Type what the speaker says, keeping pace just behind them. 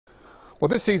Well,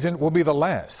 this season will be the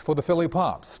last for the Philly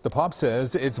Pops. The Pop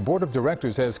says its board of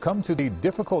directors has come to the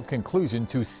difficult conclusion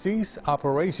to cease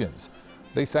operations.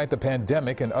 They cite the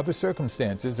pandemic and other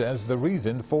circumstances as the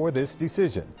reason for this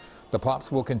decision. The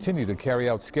Pops will continue to carry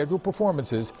out scheduled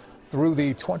performances through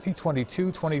the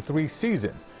 2022-23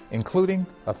 season, including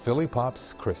a Philly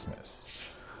Pops Christmas.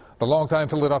 The longtime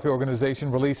Philadelphia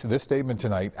organization released this statement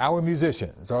tonight. Our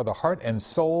musicians are the heart and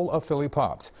soul of Philly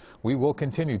Pops. We will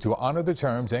continue to honor the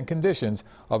terms and conditions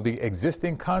of the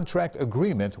existing contract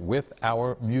agreement with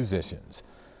our musicians.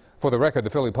 For the record,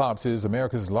 the Philly Pops is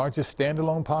America's largest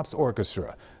standalone Pops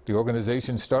orchestra. The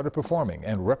organization started performing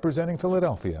and representing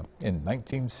Philadelphia in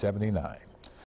 1979.